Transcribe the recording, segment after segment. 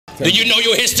Do you know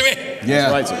your history? Yeah.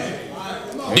 That's right, sir.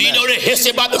 Do you know the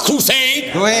history about the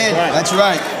crusade? Go ahead. That's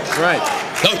right. That's right.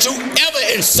 Don't you ever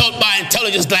insult my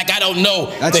intelligence like I don't know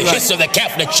the history of the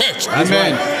Catholic Church.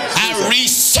 Amen. I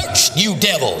researched you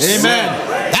devils.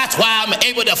 Amen. That's why I'm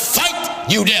able to fight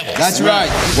you devils. That's right.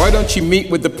 Why don't you meet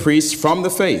with the priests from the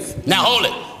faith? Now hold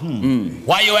it.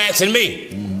 Why you asking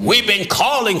me? We've been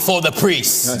calling for the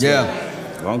priests. Yeah.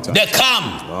 Long time. To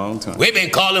come. Long time. We've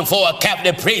been calling for a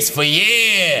Catholic priest for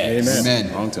years. Amen.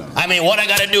 Amen. Long time. I mean, what I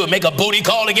got to do? Make a booty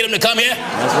call to get him to come here?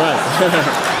 That's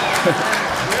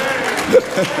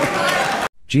right.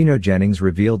 Gino Jennings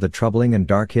revealed the troubling and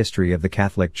dark history of the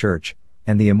Catholic Church,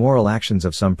 and the immoral actions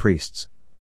of some priests.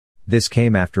 This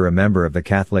came after a member of the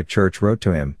Catholic Church wrote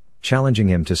to him, challenging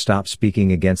him to stop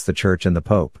speaking against the Church and the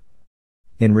Pope.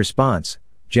 In response,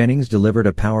 Jennings delivered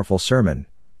a powerful sermon,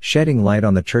 shedding light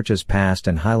on the Church's past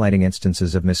and highlighting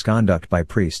instances of misconduct by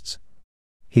priests.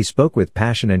 He spoke with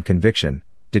passion and conviction,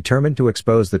 determined to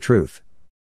expose the truth.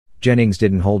 Jennings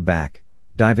didn't hold back,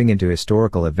 diving into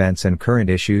historical events and current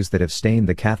issues that have stained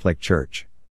the Catholic Church.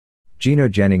 Gino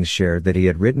Jennings shared that he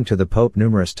had written to the Pope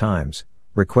numerous times,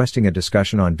 requesting a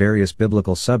discussion on various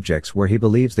biblical subjects where he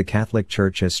believes the Catholic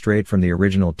Church has strayed from the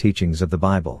original teachings of the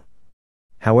Bible.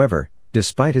 However,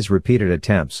 despite his repeated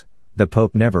attempts, the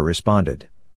Pope never responded.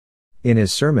 In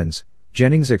his sermons,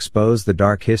 Jennings exposed the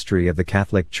dark history of the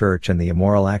Catholic Church and the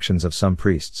immoral actions of some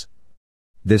priests.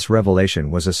 This revelation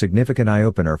was a significant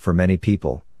eye-opener for many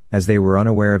people, as they were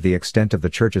unaware of the extent of the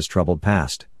Church's troubled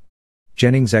past.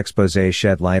 Jennings' exposé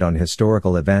shed light on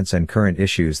historical events and current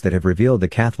issues that have revealed the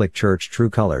Catholic Church's true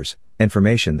colors,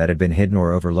 information that had been hidden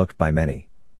or overlooked by many.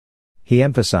 He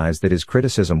emphasized that his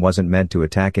criticism wasn't meant to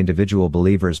attack individual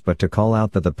believers but to call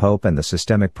out the Pope and the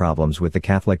systemic problems with the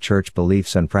Catholic Church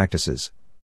beliefs and practices.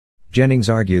 Jennings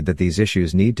argued that these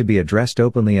issues need to be addressed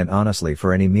openly and honestly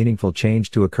for any meaningful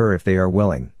change to occur if they are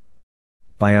willing.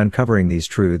 By uncovering these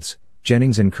truths,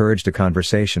 Jennings encouraged a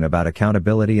conversation about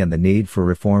accountability and the need for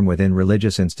reform within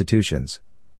religious institutions.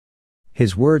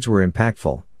 His words were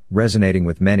impactful, resonating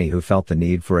with many who felt the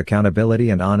need for accountability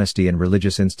and honesty in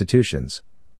religious institutions.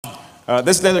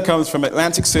 This letter comes from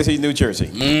Atlantic City, New Jersey.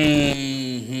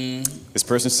 This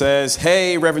person says,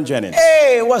 "Hey, Reverend Jennings.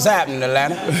 Hey, what's happening,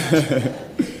 Atlanta?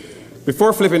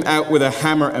 Before flipping out with a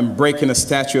hammer and breaking a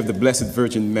statue of the Blessed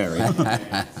Virgin Mary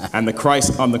and the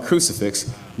Christ on the crucifix,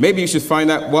 maybe you should find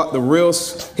out what the real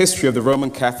history of the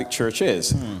Roman Catholic Church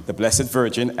is, the Blessed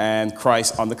Virgin and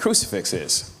Christ on the crucifix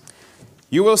is.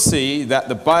 You will see that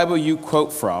the Bible you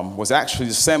quote from was actually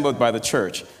assembled by the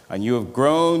Church, and you have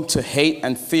grown to hate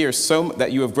and fear so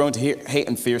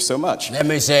much." Let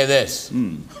me say this.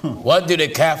 What do the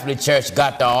Catholic Church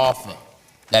got to offer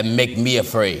that make me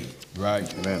afraid?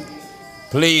 Right. Amen.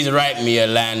 Please write me,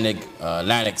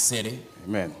 Atlantic City.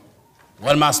 Amen.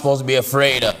 What am I supposed to be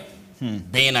afraid of?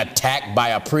 Being attacked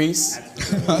by a priest?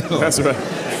 That's right.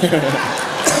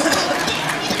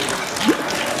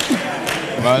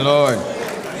 My Lord.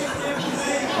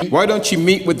 Why don't you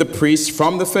meet with the priests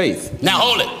from the faith? Now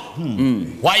hold it.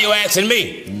 Why you asking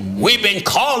me? We've been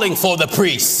calling for the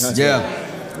priests. Yeah.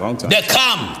 Long time. To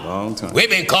come. Long time. We've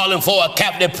been calling for a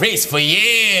Catholic priest for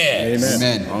years.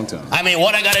 Amen. Amen. Long time. I mean,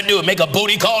 what I got to do? Make a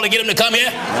booty call to get him to come here?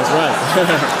 That's right.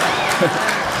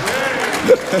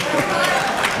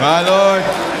 My Lord.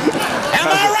 Am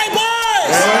I right,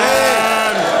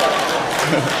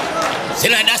 boys? See,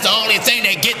 like that's the only thing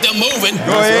that get them moving.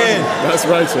 Go ahead. That's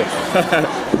right, sir.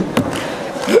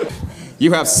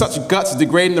 You have such guts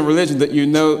degrading the religion that you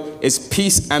know is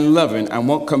peace and loving and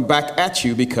won't come back at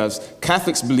you because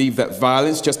Catholics believe that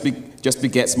violence just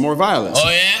begets more violence.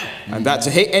 Oh, yeah? And that to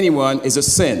hate anyone is a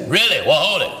sin. Really? Well,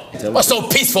 hold it. What's so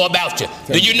peaceful about you?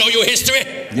 Do you know your history?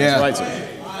 Yeah. That's right, sir.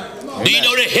 Do you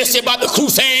know the history about the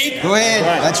crusade? Go ahead.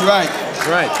 That's right. That's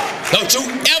right. Don't you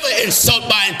ever insult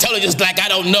my intelligence like I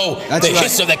don't know the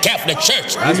history of the Catholic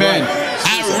Church. Amen.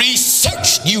 I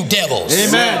researched you devils.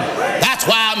 Amen. That's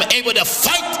why I'm able to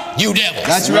fight you devils.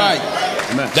 That's right.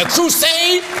 Amen. The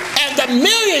crusade and the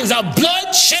millions of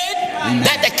bloodshed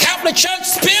that the Catholic Church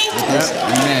spilled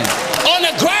Amen. on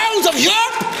the grounds of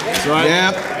Europe. That's right.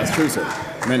 Yeah. That's true, sir.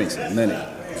 Many, sir. Many.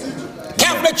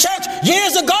 Catholic Church,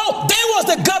 years ago, they was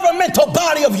the governmental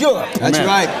body of Europe. That's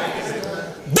right.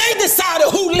 They decided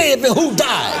who lived and who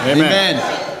died. Amen.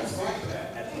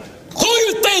 Who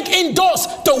you think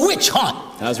endorsed the witch hunt?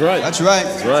 That's right. That's right.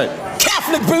 That's right.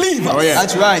 Catholic believers. Oh, yeah.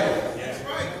 That's right.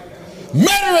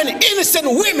 Murdering innocent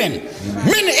women,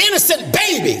 many innocent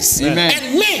babies, Amen.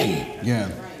 and men. Yeah.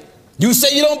 You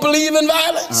say you don't believe in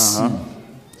violence?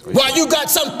 Well, you got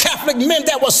some Catholic men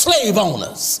that were slave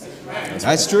owners.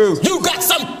 That's true. You got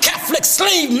some Catholic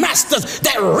slave masters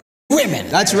that raped women.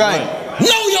 That's right.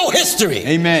 Know your history.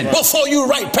 Amen. Before you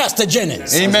write Pastor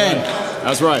Jennings. Amen.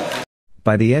 That's right.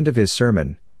 By the end of his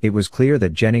sermon, it was clear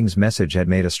that Jennings' message had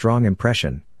made a strong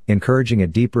impression, encouraging a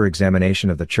deeper examination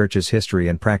of the church's history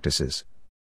and practices.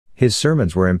 His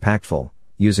sermons were impactful,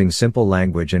 using simple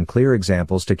language and clear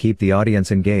examples to keep the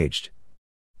audience engaged.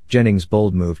 Jennings'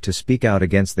 bold move to speak out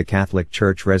against the Catholic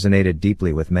Church resonated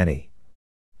deeply with many.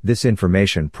 This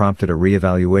information prompted a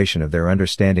re-evaluation of their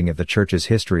understanding of the Church's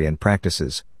history and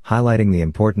practices, highlighting the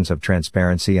importance of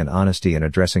transparency and honesty in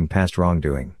addressing past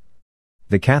wrongdoing.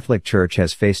 The Catholic Church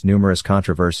has faced numerous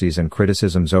controversies and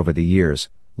criticisms over the years,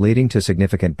 leading to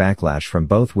significant backlash from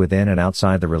both within and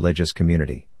outside the religious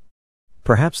community.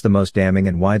 Perhaps the most damning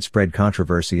and widespread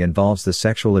controversy involves the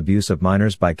sexual abuse of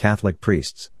minors by Catholic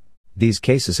priests. These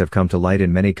cases have come to light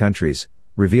in many countries,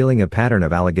 revealing a pattern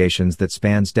of allegations that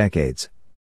spans decades.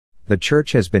 The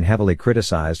Church has been heavily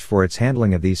criticized for its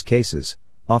handling of these cases,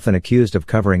 often accused of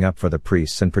covering up for the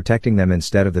priests and protecting them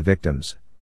instead of the victims.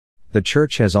 The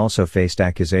Church has also faced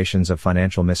accusations of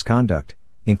financial misconduct,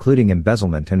 including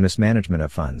embezzlement and mismanagement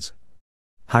of funds.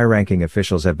 High-ranking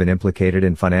officials have been implicated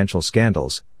in financial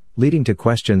scandals, leading to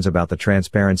questions about the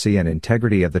transparency and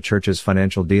integrity of the Church's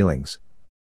financial dealings.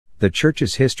 The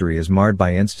Church's history is marred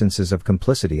by instances of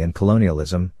complicity and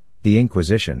colonialism, the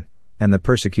Inquisition, and the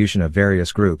persecution of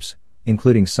various groups,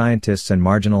 including scientists and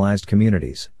marginalized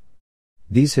communities.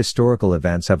 These historical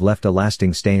events have left a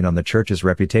lasting stain on the Church's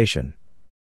reputation.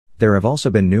 There have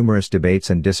also been numerous debates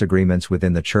and disagreements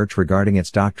within the Church regarding its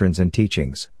doctrines and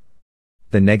teachings.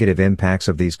 The negative impacts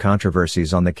of these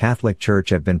controversies on the Catholic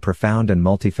Church have been profound and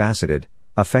multifaceted,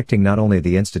 affecting not only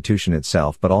the institution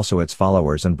itself but also its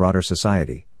followers and broader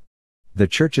society. The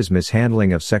Church's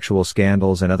mishandling of sexual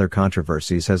scandals and other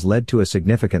controversies has led to a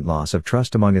significant loss of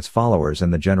trust among its followers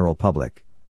and the general public.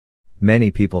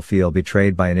 Many people feel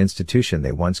betrayed by an institution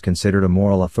they once considered a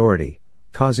moral authority,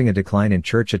 causing a decline in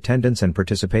church attendance and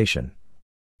participation.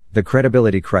 The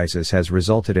credibility crisis has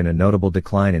resulted in a notable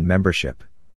decline in membership.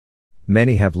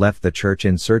 Many have left the Church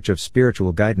in search of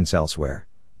spiritual guidance elsewhere,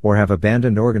 or have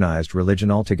abandoned organized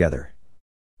religion altogether.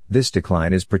 This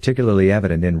decline is particularly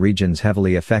evident in regions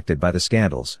heavily affected by the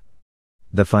scandals.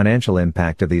 The financial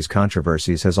impact of these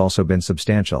controversies has also been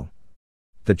substantial.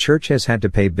 The Church has had to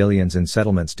pay billions in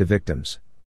settlements to victims.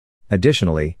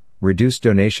 Additionally, reduced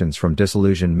donations from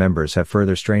disillusioned members have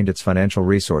further strained its financial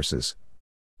resources.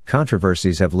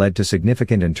 Controversies have led to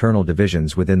significant internal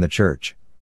divisions within the Church.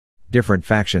 Different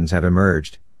factions have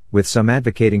emerged, with some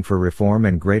advocating for reform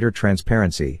and greater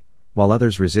transparency, while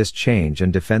others resist change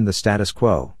and defend the status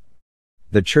quo.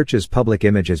 The Church's public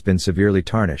image has been severely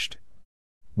tarnished.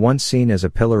 Once seen as a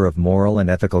pillar of moral and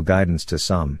ethical guidance to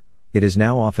some, it is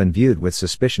now often viewed with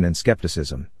suspicion and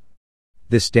skepticism.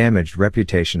 This damaged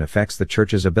reputation affects the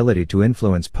Church's ability to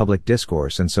influence public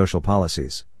discourse and social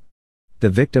policies. The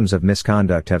victims of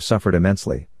misconduct have suffered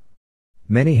immensely.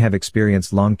 Many have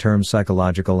experienced long-term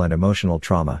psychological and emotional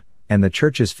trauma, and the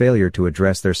Church's failure to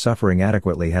address their suffering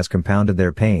adequately has compounded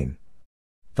their pain.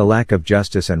 The lack of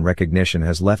justice and recognition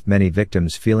has left many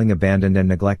victims feeling abandoned and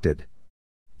neglected.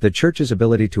 The Church's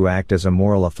ability to act as a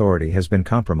moral authority has been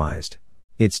compromised.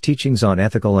 Its teachings on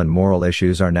ethical and moral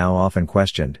issues are now often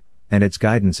questioned, and its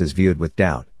guidance is viewed with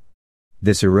doubt.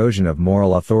 This erosion of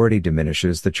moral authority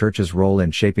diminishes the Church's role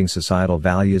in shaping societal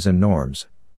values and norms.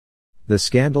 The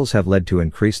scandals have led to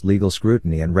increased legal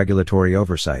scrutiny and regulatory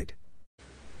oversight.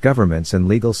 Governments and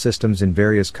legal systems in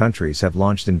various countries have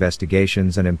launched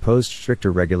investigations and imposed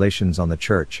stricter regulations on the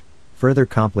Church, further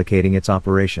complicating its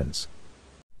operations.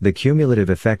 The cumulative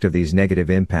effect of these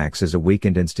negative impacts is a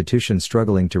weakened institution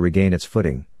struggling to regain its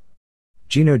footing.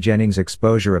 Gino Jennings'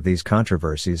 exposure of these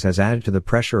controversies has added to the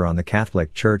pressure on the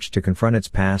Catholic Church to confront its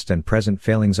past and present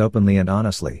failings openly and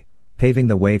honestly, paving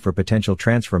the way for potential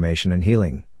transformation and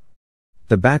healing.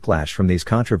 The backlash from these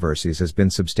controversies has been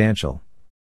substantial.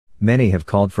 Many have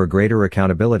called for greater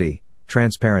accountability,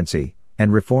 transparency,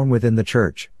 and reform within the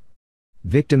Church.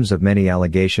 Victims of many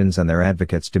allegations and their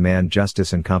advocates demand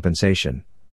justice and compensation.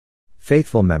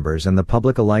 Faithful members and the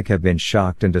public alike have been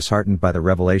shocked and disheartened by the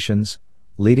revelations,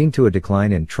 leading to a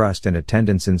decline in trust and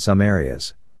attendance in some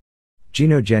areas.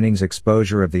 Gino Jennings'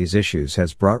 exposure of these issues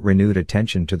has brought renewed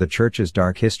attention to the Church's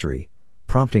dark history,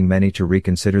 prompting many to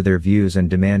reconsider their views and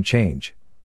demand change.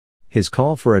 His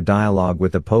call for a dialogue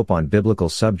with the Pope on biblical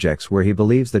subjects where he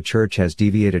believes the Church has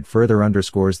deviated further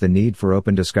underscores the need for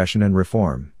open discussion and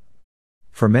reform.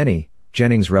 For many,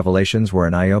 Jennings' revelations were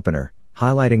an eye-opener,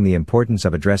 highlighting the importance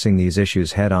of addressing these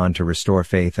issues head-on to restore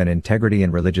faith and integrity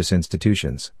in religious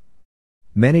institutions.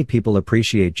 Many people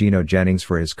appreciate Gino Jennings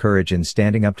for his courage in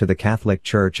standing up to the Catholic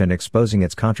Church and exposing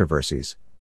its controversies.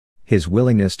 His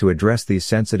willingness to address these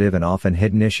sensitive and often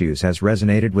hidden issues has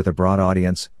resonated with a broad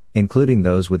audience, including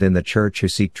those within the church who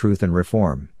seek truth and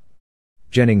reform.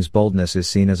 Jennings' boldness is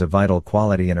seen as a vital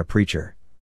quality in a preacher.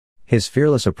 His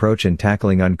fearless approach in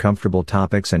tackling uncomfortable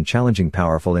topics and challenging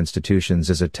powerful institutions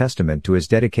is a testament to his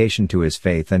dedication to his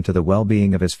faith and to the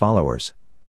well-being of his followers.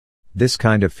 This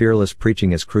kind of fearless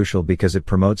preaching is crucial because it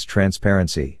promotes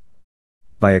transparency.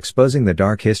 By exposing the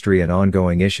dark history and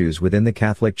ongoing issues within the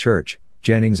Catholic Church,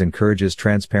 Jennings encourages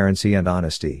transparency and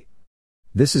honesty.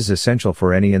 This is essential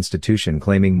for any institution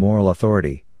claiming moral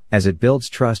authority, as it builds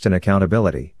trust and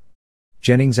accountability.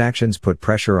 Jennings' actions put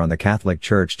pressure on the Catholic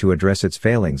Church to address its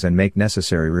failings and make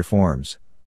necessary reforms.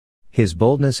 His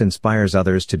boldness inspires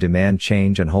others to demand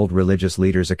change and hold religious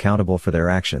leaders accountable for their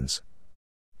actions.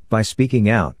 By speaking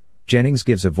out, Jennings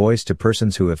gives a voice to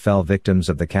persons who have fell victims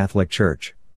of the Catholic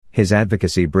Church. His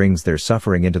advocacy brings their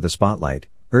suffering into the spotlight,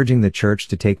 urging the Church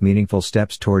to take meaningful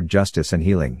steps toward justice and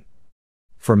healing.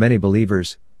 For many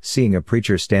believers, seeing a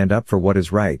preacher stand up for what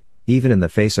is right, even in the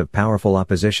face of powerful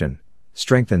opposition,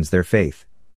 strengthens their faith.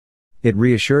 It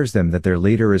reassures them that their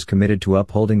leader is committed to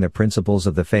upholding the principles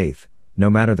of the faith, no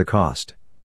matter the cost.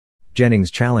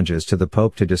 Jennings' challenges to the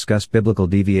Pope to discuss biblical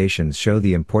deviations show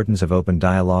the importance of open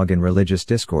dialogue in religious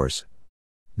discourse.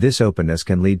 This openness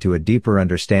can lead to a deeper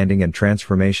understanding and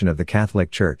transformation of the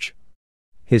Catholic Church.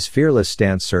 His fearless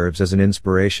stance serves as an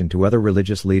inspiration to other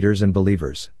religious leaders and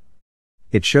believers.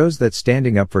 It shows that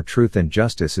standing up for truth and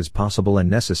justice is possible and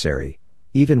necessary,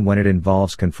 even when it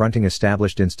involves confronting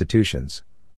established institutions.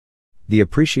 The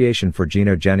appreciation for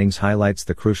Gino Jennings highlights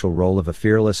the crucial role of a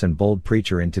fearless and bold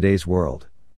preacher in today's world.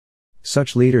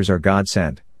 Such leaders are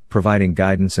God-sent, providing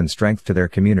guidance and strength to their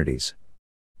communities.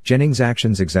 Jennings'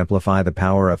 actions exemplify the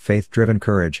power of faith-driven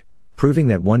courage, proving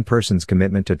that one person's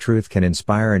commitment to truth can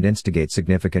inspire and instigate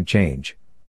significant change.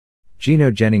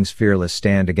 Gino Jennings' fearless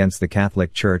stand against the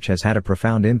Catholic Church has had a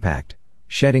profound impact,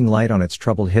 shedding light on its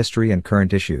troubled history and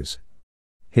current issues.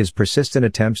 His persistent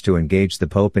attempts to engage the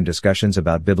Pope in discussions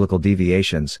about biblical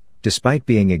deviations, despite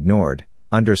being ignored,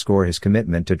 underscore his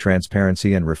commitment to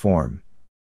transparency and reform.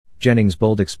 Jennings'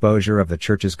 bold exposure of the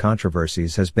Church's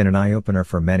controversies has been an eye-opener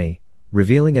for many,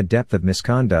 revealing a depth of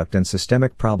misconduct and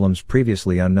systemic problems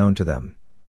previously unknown to them.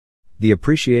 The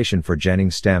appreciation for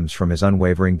Jennings stems from his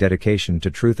unwavering dedication to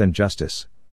truth and justice.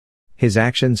 His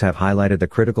actions have highlighted the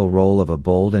critical role of a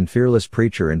bold and fearless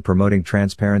preacher in promoting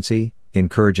transparency,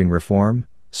 encouraging reform,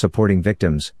 supporting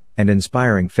victims, and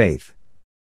inspiring faith.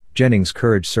 Jennings'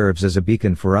 courage serves as a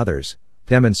beacon for others,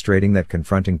 demonstrating that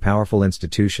confronting powerful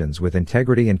institutions with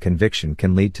integrity and conviction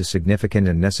can lead to significant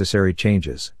and necessary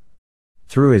changes.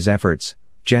 Through his efforts,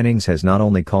 Jennings has not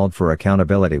only called for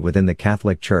accountability within the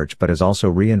Catholic Church but has also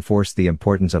reinforced the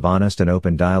importance of honest and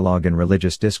open dialogue in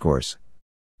religious discourse.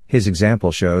 His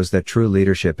example shows that true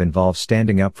leadership involves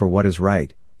standing up for what is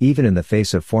right, even in the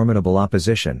face of formidable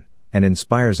opposition, and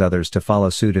inspires others to follow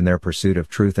suit in their pursuit of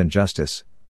truth and justice.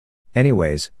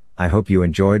 Anyways, I hope you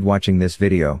enjoyed watching this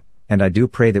video, and I do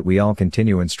pray that we all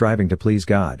continue in striving to please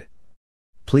God.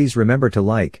 Please remember to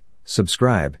like,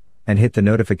 subscribe, and hit the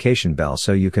notification bell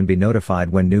so you can be notified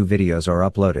when new videos are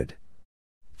uploaded.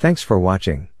 Thanks for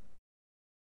watching.